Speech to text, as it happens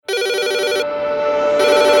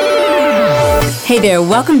Hey there,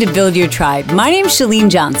 welcome to Build Your Tribe. My name's Chalene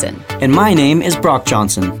Johnson. And my name is Brock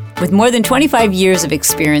Johnson. With more than 25 years of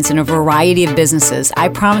experience in a variety of businesses, I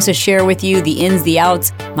promise to share with you the ins, the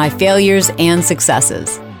outs, my failures, and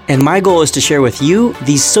successes. And my goal is to share with you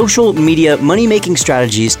these social media money-making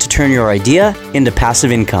strategies to turn your idea into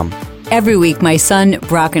passive income. Every week, my son,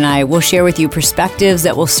 Brock, and I will share with you perspectives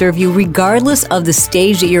that will serve you regardless of the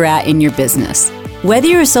stage that you're at in your business. Whether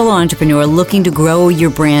you're a solo entrepreneur looking to grow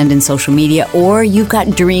your brand in social media or you've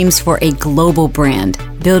got dreams for a global brand,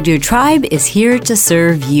 Build Your Tribe is here to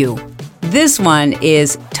serve you. This one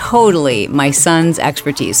is totally my son's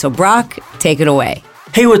expertise. So Brock, take it away.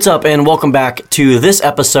 Hey, what's up, and welcome back to this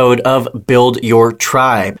episode of Build Your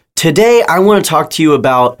Tribe. Today, I want to talk to you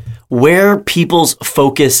about where people's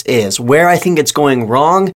focus is, where I think it's going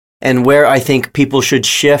wrong, and where I think people should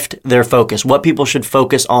shift their focus, what people should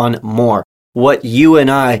focus on more. What you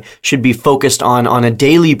and I should be focused on a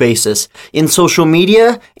daily basis in social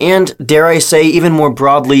media and, dare I say, even more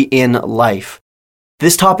broadly in life.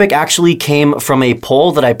 This topic actually came from a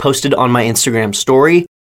poll that I posted on my Instagram story,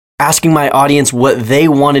 asking my audience what they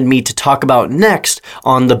wanted me to talk about next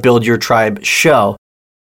on the Build Your Tribe show.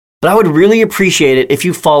 But I would really appreciate it if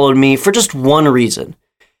you followed me for just one reason,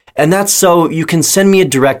 and that's so you can send me a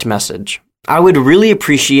direct message. I would really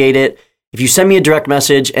appreciate it if you send me a direct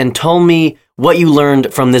message and tell me what you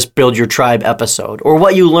learned from this Build Your Tribe episode, or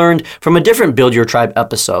what you learned from a different Build Your Tribe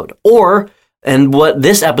episode, or, and what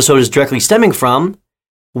this episode is directly stemming from,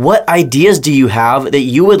 what ideas do you have that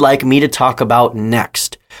you would like me to talk about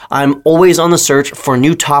next? I'm always on the search for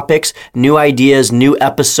new topics, new ideas, new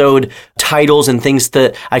episode titles, and things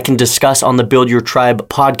that I can discuss on the Build Your Tribe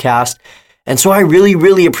podcast. And so I really,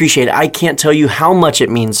 really appreciate it. I can't tell you how much it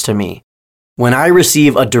means to me when I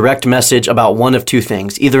receive a direct message about one of two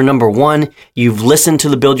things. Either number one, you've listened to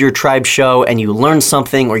the Build Your Tribe show and you learned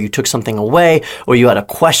something, or you took something away, or you had a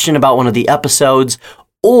question about one of the episodes,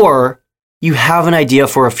 or you have an idea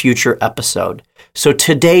for a future episode. So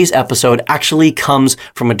today's episode actually comes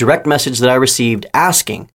from a direct message that I received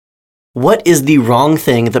asking, what is the wrong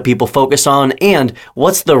thing that people focus on, and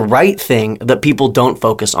what's the right thing that people don't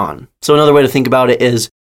focus on? So another way to think about it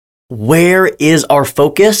is, where is our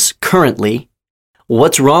focus currently?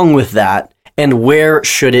 What's wrong with that? And where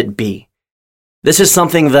should it be? This is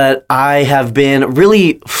something that I have been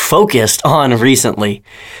really focused on recently.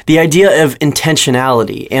 The idea of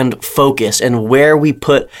intentionality and focus, and where we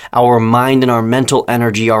put our mind and our mental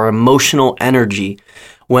energy, our emotional energy,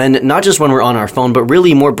 not just when we're on our phone, but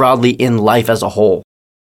really more broadly in life as a whole.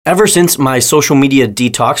 Ever since my social media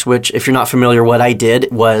detox, which, if you're not familiar, what I did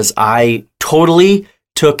was I totally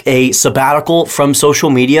took a sabbatical from social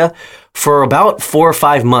media for about 4 or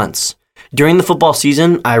 5 months. During the football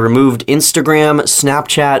season, I removed Instagram,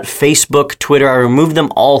 Snapchat, Facebook, Twitter. I removed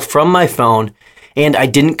them all from my phone, and I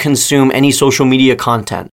didn't consume any social media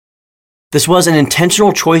content. This was an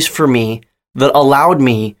intentional choice for me that allowed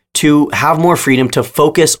me to have more freedom to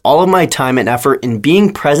focus all of my time and effort in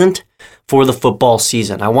being present for the football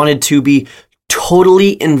season. I wanted to be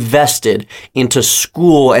totally invested into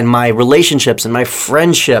school and my relationships and my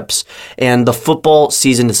friendships and the football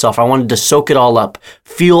season itself. I wanted to soak it all up,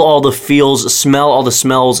 feel all the feels, smell all the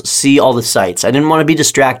smells, see all the sights. I didn't want to be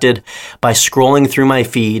distracted by scrolling through my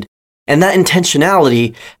feed. And that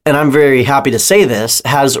intentionality, and I'm very happy to say this,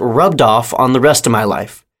 has rubbed off on the rest of my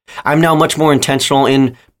life. I'm now much more intentional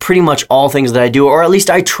in pretty much all things that I do, or at least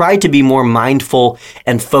I try to be more mindful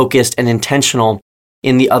and focused and intentional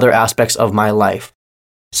in the other aspects of my life.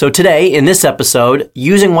 So today, in this episode,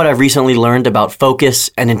 using what I've recently learned about focus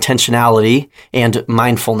and intentionality and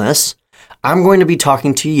mindfulness, I'm going to be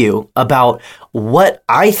talking to you about what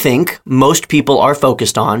I think most people are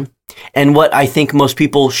focused on and what I think most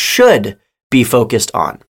people should be focused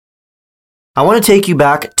on. I want to take you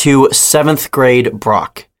back to 7th grade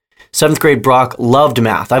Brock. 7th grade Brock loved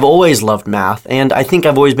math. I've always loved math, and I think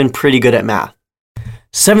I've always been pretty good at math.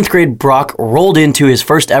 7th grade Brock rolled into his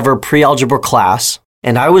first ever pre-algebra class,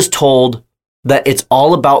 and I was told that it's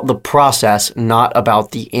all about the process, not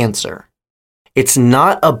about the answer. It's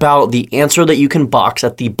not about the answer that you can box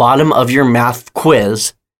at the bottom of your math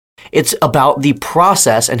quiz. It's about the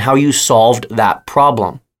process and how you solved that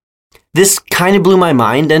problem. This kind of blew my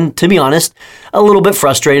mind, and to be honest, a little bit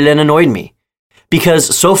frustrated and annoyed me.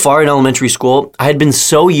 Because so far in elementary school, I had been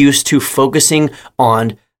so used to focusing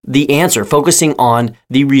on the answer, focusing on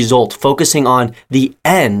the result, focusing on the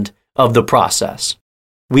end of the process.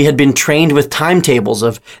 We had been trained with timetables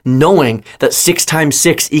of knowing that 6 times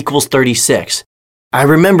 6 equals 36. I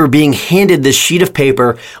remember being handed this sheet of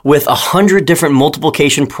paper with 100 different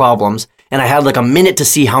multiplication problems, and I had like a minute to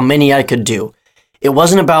see how many I could do. It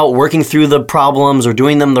wasn't about working through the problems or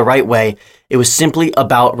doing them the right way. It was simply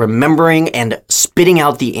about remembering and spitting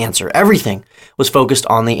out the answer. Everything was focused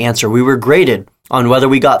on the answer. We were graded on whether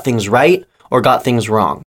we got things right or got things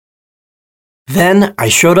wrong. Then I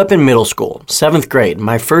showed up in middle school, 7th grade,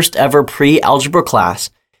 my first ever pre-algebra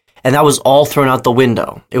class, and that was all thrown out the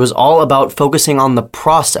window. It was all about focusing on the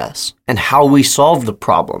process and how we solved the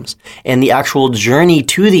problems and the actual journey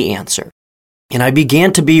to the answer. And I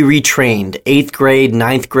began to be retrained 8th grade,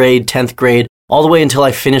 9th grade, 10th grade, all the way until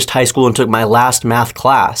I finished high school and took my last math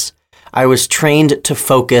class. I was trained to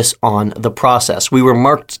focus on the process. We were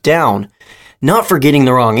marked down, not for getting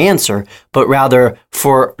the wrong answer, but rather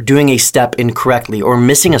for doing a step incorrectly or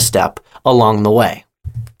missing a step along the way.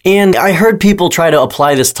 And I heard people try to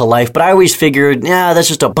apply this to life, but I always figured, that's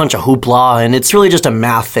just a bunch of hoopla, and it's really just a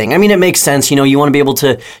math thing. I mean, it makes sense, you want to be able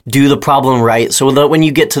to do the problem right, so that when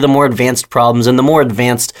you get to the more advanced problems and the more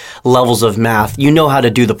advanced levels of math, you know how to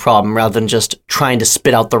do the problem rather than just trying to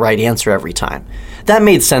spit out the right answer every time. That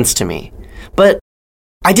made sense to me. But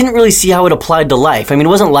I didn't really see how it applied to life. I mean,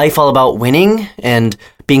 wasn't life all about winning and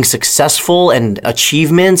being successful and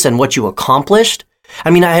achievements and what you accomplished? I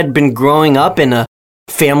mean, I had been growing up in a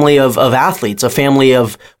family of athletes, a family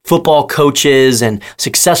of football coaches and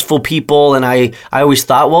successful people. And I always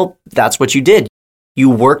thought, well, that's what you did. You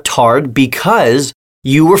worked hard because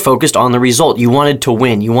you were focused on the result. You wanted to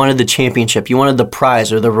win. You wanted the championship. You wanted the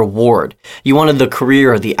prize or the reward. You wanted the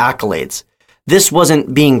career or the accolades. This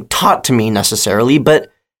wasn't being taught to me necessarily,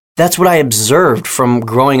 but that's what I observed from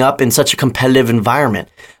growing up in such a competitive environment,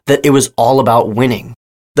 that it was all about winning.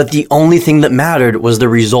 That the only thing that mattered was the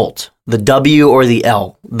result, the W or the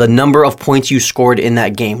L, the number of points you scored in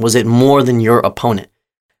that game. Was it more than your opponent?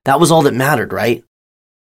 That was all that mattered, right?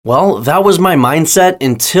 Well, that was my mindset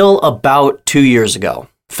until about 2 years ago.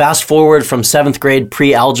 Fast forward from 7th grade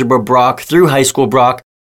pre-algebra Brock through high school Brock.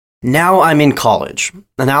 Now I'm in college.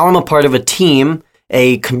 And now I'm a part of a team,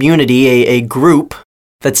 a community, a group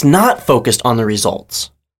that's not focused on the results.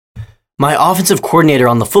 My offensive coordinator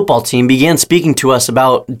on the football team began speaking to us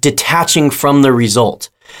about detaching from the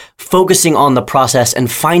result, focusing on the process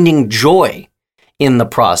and finding joy in the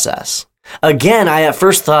process. Again, I at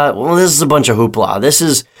first thought, well, this is a bunch of hoopla. This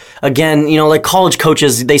is, again, like college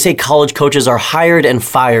coaches, they say college coaches are hired and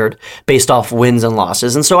fired based off wins and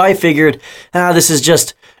losses. And so I figured, this is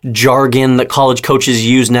just jargon that college coaches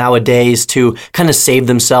use nowadays to kind of save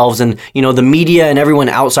themselves. And, the media and everyone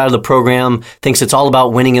outside of the program thinks it's all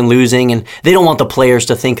about winning and losing. And they don't want the players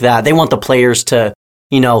to think that. They want the players to,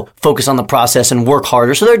 focus on the process and work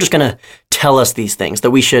harder. So they're just going to tell us these things,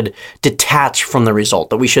 that we should detach from the result,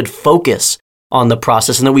 that we should focus on the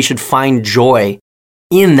process, and that we should find joy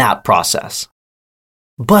in that process.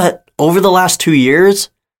 But over the last 2 years,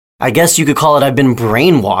 I guess you could call it I've been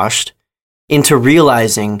brainwashed into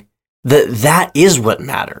realizing that that is what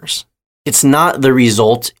matters. It's not the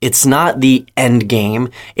result. It's not the end game.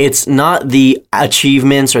 It's not the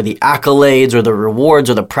achievements or the accolades or the rewards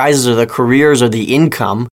or the prizes or the careers or the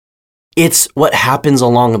income. It's what happens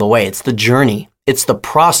along the way. It's the journey. It's the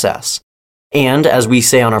process. And as we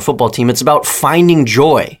say on our football team, it's about finding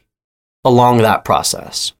joy along that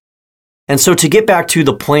process. And so to get back to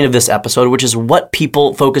the point of this episode, which is what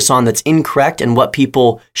people focus on that's incorrect and what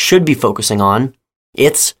people should be focusing on,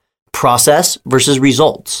 it's process versus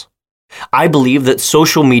results. I believe that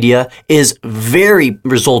social media is very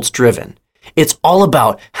results driven. It's all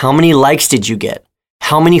about how many likes did you get?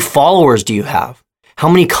 How many followers do you have? How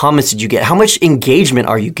many comments did you get? How much engagement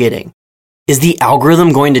are you getting? Is the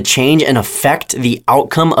algorithm going to change and affect the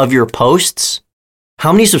outcome of your posts?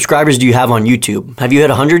 How many subscribers do you have on YouTube? Have you hit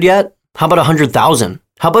 100 yet? How about 100,000?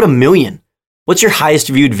 How about 1 million? What's your highest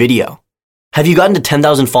viewed video? Have you gotten to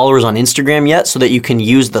 10,000 followers on Instagram yet so that you can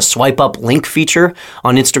use the swipe up link feature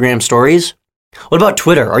on Instagram stories? What about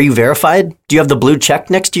Twitter? Are you verified? Do you have the blue check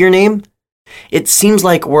next to your name? It seems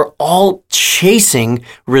like we're all chasing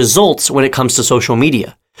results when it comes to social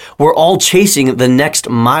media. We're all chasing the next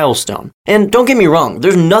milestone. And don't get me wrong,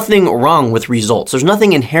 there's nothing wrong with results. There's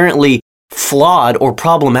nothing inherently flawed or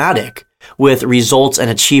problematic with results and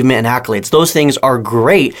achievement and accolades. Those things are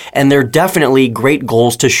great, and they're definitely great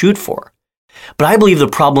goals to shoot for. But I believe the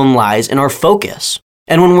problem lies in our focus.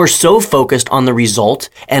 And when we're so focused on the result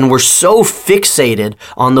and we're so fixated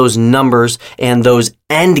on those numbers and those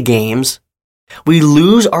end games, we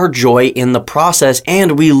lose our joy in the process,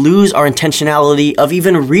 and we lose our intentionality of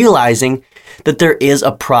even realizing that there is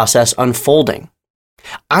a process unfolding.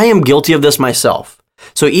 I am guilty of this myself.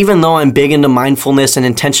 So even though I'm big into mindfulness and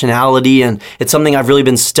intentionality, and it's something I've really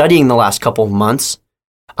been studying the last couple of months,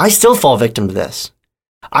 I still fall victim to this.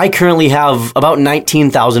 I currently have about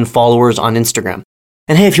 19,000 followers on Instagram.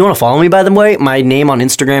 And hey, if you want to follow me, by the way, my name on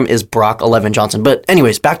Instagram is Brock 11 Johnson. But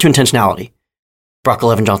anyways, back to intentionality. Brock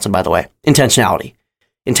 11 Johnson, by the way. Intentionality.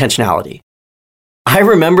 I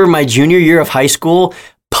remember my junior year of high school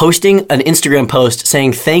posting an Instagram post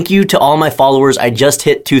saying, thank you to all my followers. I just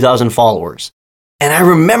hit 2,000 followers. And I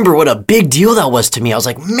remember what a big deal that was to me. I was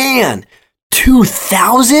like, man,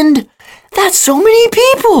 2,000? That's so many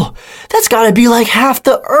people. That's got to be like half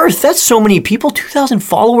the earth. That's so many people. 2,000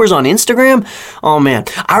 followers on Instagram. Oh man.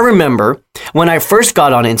 I remember when I first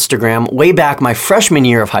got on Instagram way back my freshman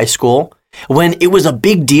year of high school, when it was a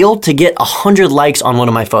big deal to get 100 likes on one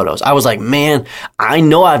of my photos. I was like, man, I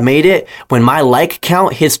know I've made it when my like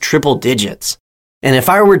count hits triple digits. And if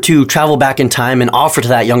I were to travel back in time and offer to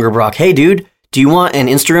that younger Brock, hey dude, do you want an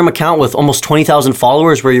Instagram account with almost 20,000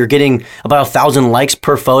 followers where you're getting about 1,000 likes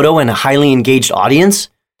per photo and a highly engaged audience?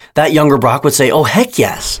 That younger Brock would say, oh heck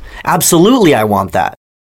yes, absolutely I want that.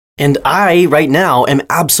 And I, right now, am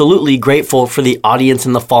absolutely grateful for the audience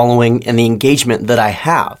and the following and the engagement that I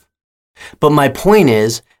have. But my point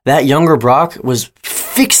is that younger Brock was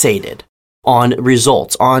fixated on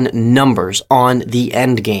results, on numbers, on the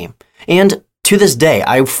end game. And to this day,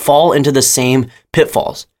 I fall into the same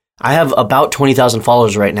pitfalls. I have about 20,000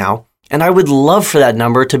 followers right now, and I would love for that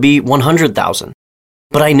number to be 100,000.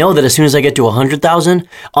 But I know that as soon as I get to 100,000,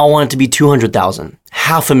 I'll want it to be 200,000,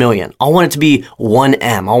 500,000. I want it to be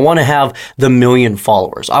 1M. I want to have the million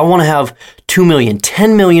followers. I want to have 2 million,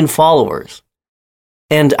 10 million followers.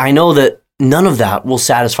 And I know that none of that will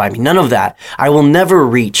satisfy me. None of that. I will never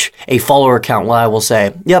reach a follower count where I will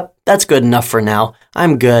say, yep, that's good enough for now.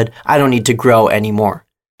 I'm good. I don't need to grow anymore.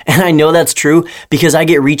 And I know that's true because I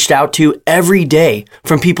get reached out to every day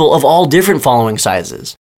from people of all different following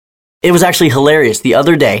sizes. It was actually hilarious. The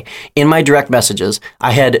other day in my direct messages,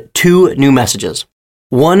 I had 2 new messages.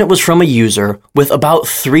 One was from a user with about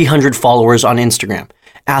 300 followers on Instagram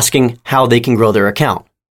asking how they can grow their account.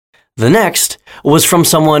 The next was from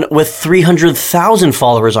someone with 300,000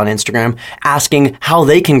 followers on Instagram asking how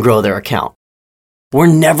they can grow their account. We're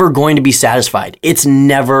never going to be satisfied. It's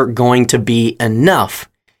never going to be enough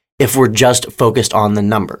if we're just focused on the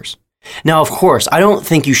numbers. Now, of course, I don't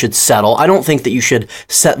think you should settle. I don't think that you should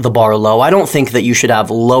set the bar low. I don't think that you should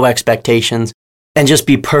have low expectations and just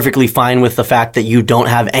be perfectly fine with the fact that you don't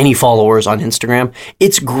have any followers on Instagram.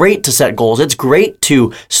 It's great to set goals. It's great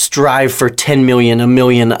to strive for 10 million, 1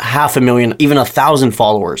 million, 500,000, even 1,000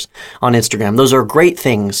 followers on Instagram. Those are great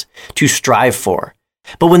things to strive for.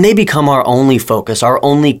 But when they become our only focus, our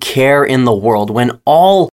only care in the world, when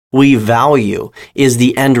all we value is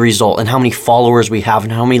the end result and how many followers we have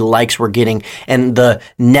and how many likes we're getting and the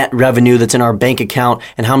net revenue that's in our bank account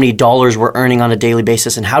and how many dollars we're earning on a daily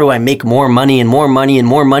basis and how do I make more money and more money and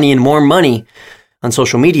more money and more money on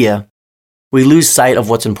social media, we lose sight of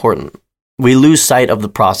what's important. We lose sight of the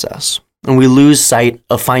process and we lose sight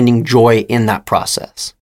of finding joy in that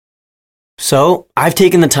process. So I've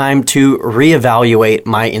taken the time to reevaluate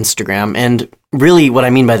my Instagram, and really what I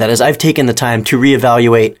mean by that is I've taken the time to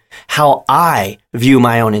reevaluate how I view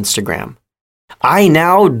my own Instagram. I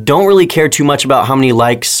now don't really care too much about how many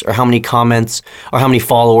likes or how many comments or how many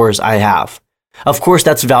followers I have. Of course,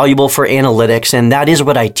 that's valuable for analytics, and that is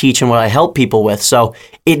what I teach and what I help people with, so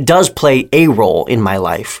it does play a role in my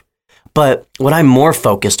life. But what I'm more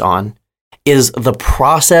focused on is the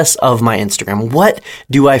process of my Instagram. What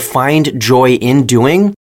do I find joy in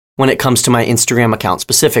doing when it comes to my Instagram account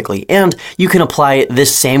specifically? And you can apply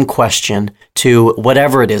this same question to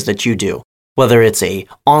whatever it is that you do, whether it's a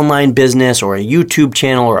online business or a YouTube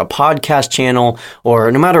channel or a podcast channel,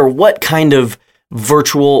 or no matter what kind of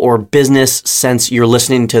virtual or business sense you're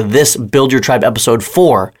listening to this Build Your Tribe episode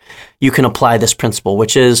for, you can apply this principle,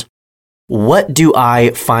 which is, what do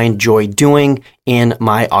I find joy doing in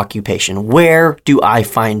my occupation? Where do I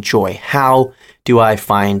find joy? How do I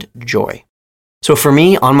find joy? So for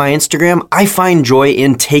me, on my Instagram, I find joy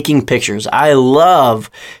in taking pictures. I love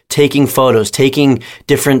taking photos, taking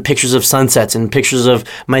different pictures of sunsets and pictures of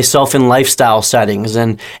myself in lifestyle settings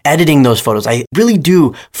and editing those photos. I really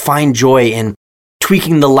do find joy in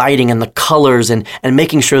tweaking the lighting and the colors and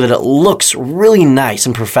making sure that it looks really nice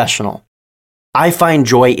and professional. I find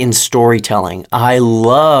joy in storytelling. I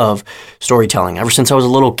love storytelling ever since I was a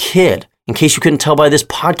little kid. In case you couldn't tell by this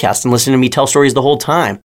podcast and listening to me tell stories the whole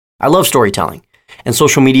time, I love storytelling. And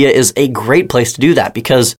social media is a great place to do that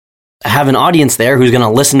because I have an audience there who's going to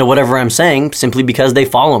listen to whatever I'm saying simply because they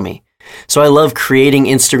follow me. So I love creating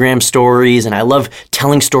Instagram stories and I love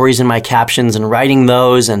telling stories in my captions and writing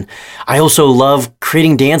those. And I also love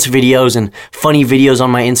creating dance videos and funny videos on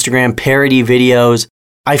my Instagram, parody videos.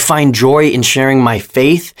 I find joy in sharing my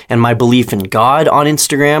faith and my belief in God on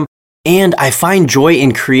Instagram. And I find joy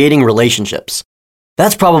in creating relationships.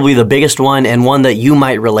 That's probably the biggest one and one that you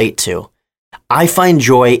might relate to. I find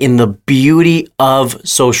joy in the beauty of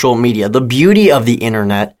social media. The beauty of the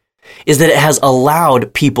internet is that it has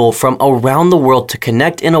allowed people from around the world to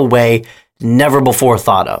connect in a way never before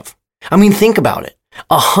thought of. I mean, think about it.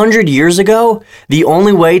 100 years ago, the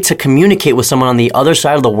only way to communicate with someone on the other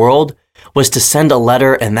side of the world was to send a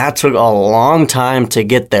letter, and that took a long time to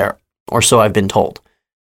get there, or so I've been told.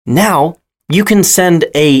 Now, you can send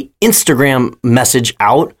an Instagram message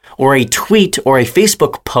out, or a tweet, or a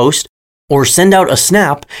Facebook post, or send out a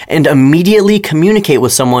snap and immediately communicate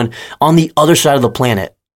with someone on the other side of the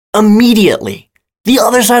planet. Immediately. The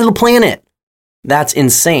other side of the planet. That's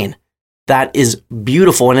insane. That is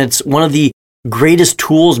beautiful, and it's one of the greatest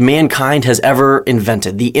tools mankind has ever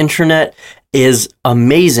invented. The internet is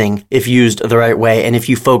amazing if used the right way and if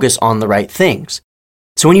you focus on the right things.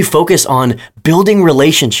 So when you focus on building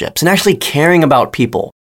relationships and actually caring about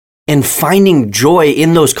people and finding joy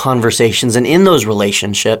in those conversations and in those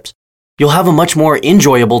relationships, you'll have a much more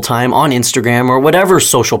enjoyable time on Instagram or whatever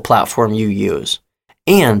social platform you use.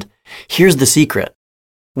 And here's the secret.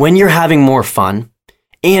 When you're having more fun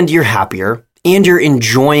and you're happier and you're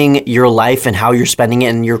enjoying your life and how you're spending it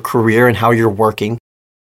and your career and how you're working,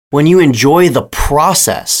 when you enjoy the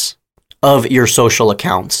process of your social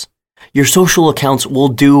accounts will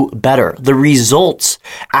do better. The results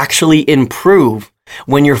actually improve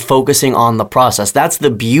when you're focusing on the process. That's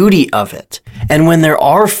the beauty of it. And when there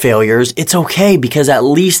are failures, it's okay because at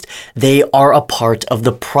least they are a part of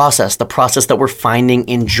the process that we're finding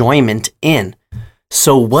enjoyment in.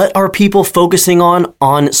 So what are people focusing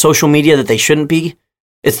on social media that they shouldn't be?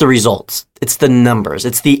 It's the results. It's the numbers.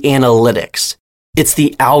 It's the analytics. It's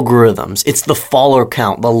the algorithms. It's the follower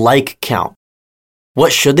count, the like count.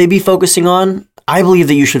 What should they be focusing on? I believe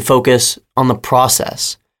that you should focus on the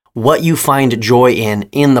process, what you find joy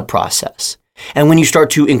in the process. And when you start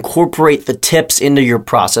to incorporate the tips into your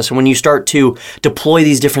process, and when you start to deploy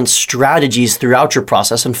these different strategies throughout your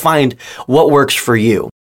process and find what works for you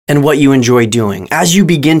and what you enjoy doing, as you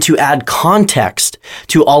begin to add context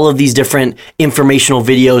to all of these different informational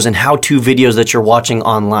videos and how-to videos that you're watching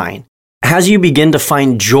online, as you begin to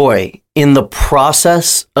find joy in the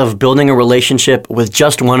process of building a relationship with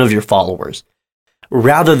just one of your followers,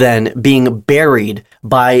 rather than being buried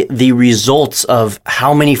by the results of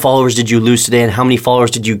how many followers did you lose today and how many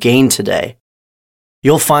followers did you gain today,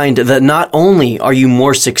 you'll find that not only are you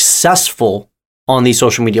more successful on these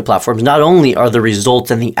social media platforms, not only are the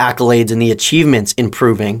results and the accolades and the achievements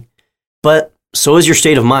improving, but so is your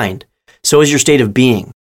state of mind, so is your state of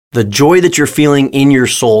being. The joy that you're feeling in your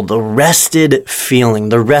soul, the rested feeling,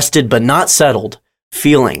 the rested but not settled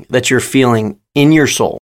feeling that you're feeling in your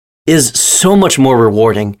soul is so much more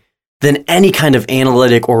rewarding than any kind of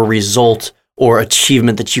analytic or result or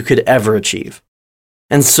achievement that you could ever achieve.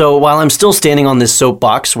 And so while I'm still standing on this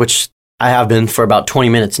soapbox, which I have been for about 20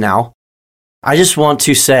 minutes now, I just want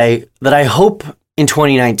to say that I hope in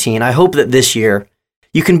 2019, I hope that this year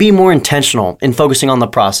you can be more intentional in focusing on the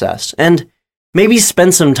process and maybe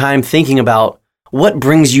spend some time thinking about what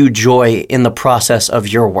brings you joy in the process of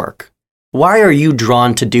your work. Why are you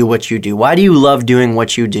drawn to do what you do? Why do you love doing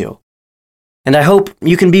what you do? And I hope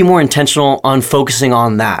you can be more intentional on focusing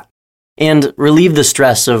on that and relieve the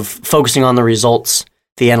stress of focusing on the results,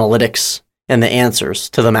 the analytics, and the answers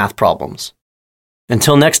to the math problems.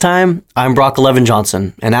 Until next time, I'm Brock Levin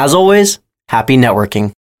Johnson, and as always, happy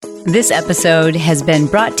networking. This episode has been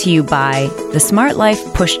brought to you by the Smart Life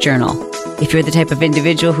Push Journal. If you're the type of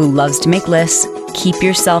individual who loves to make lists, keep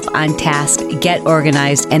yourself on task, get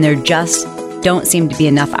organized, and there just don't seem to be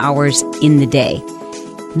enough hours in the day,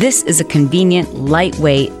 this is a convenient,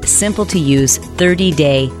 lightweight, simple to use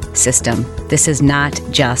 30-day system. This is not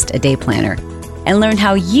just a day planner. And learn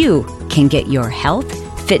how you can get your health,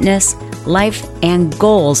 fitness, life, and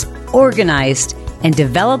goals organized and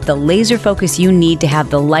develop the laser focus you need to have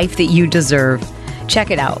the life that you deserve. Check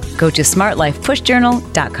it out. Go to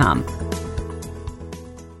smartlifepushjournal.com.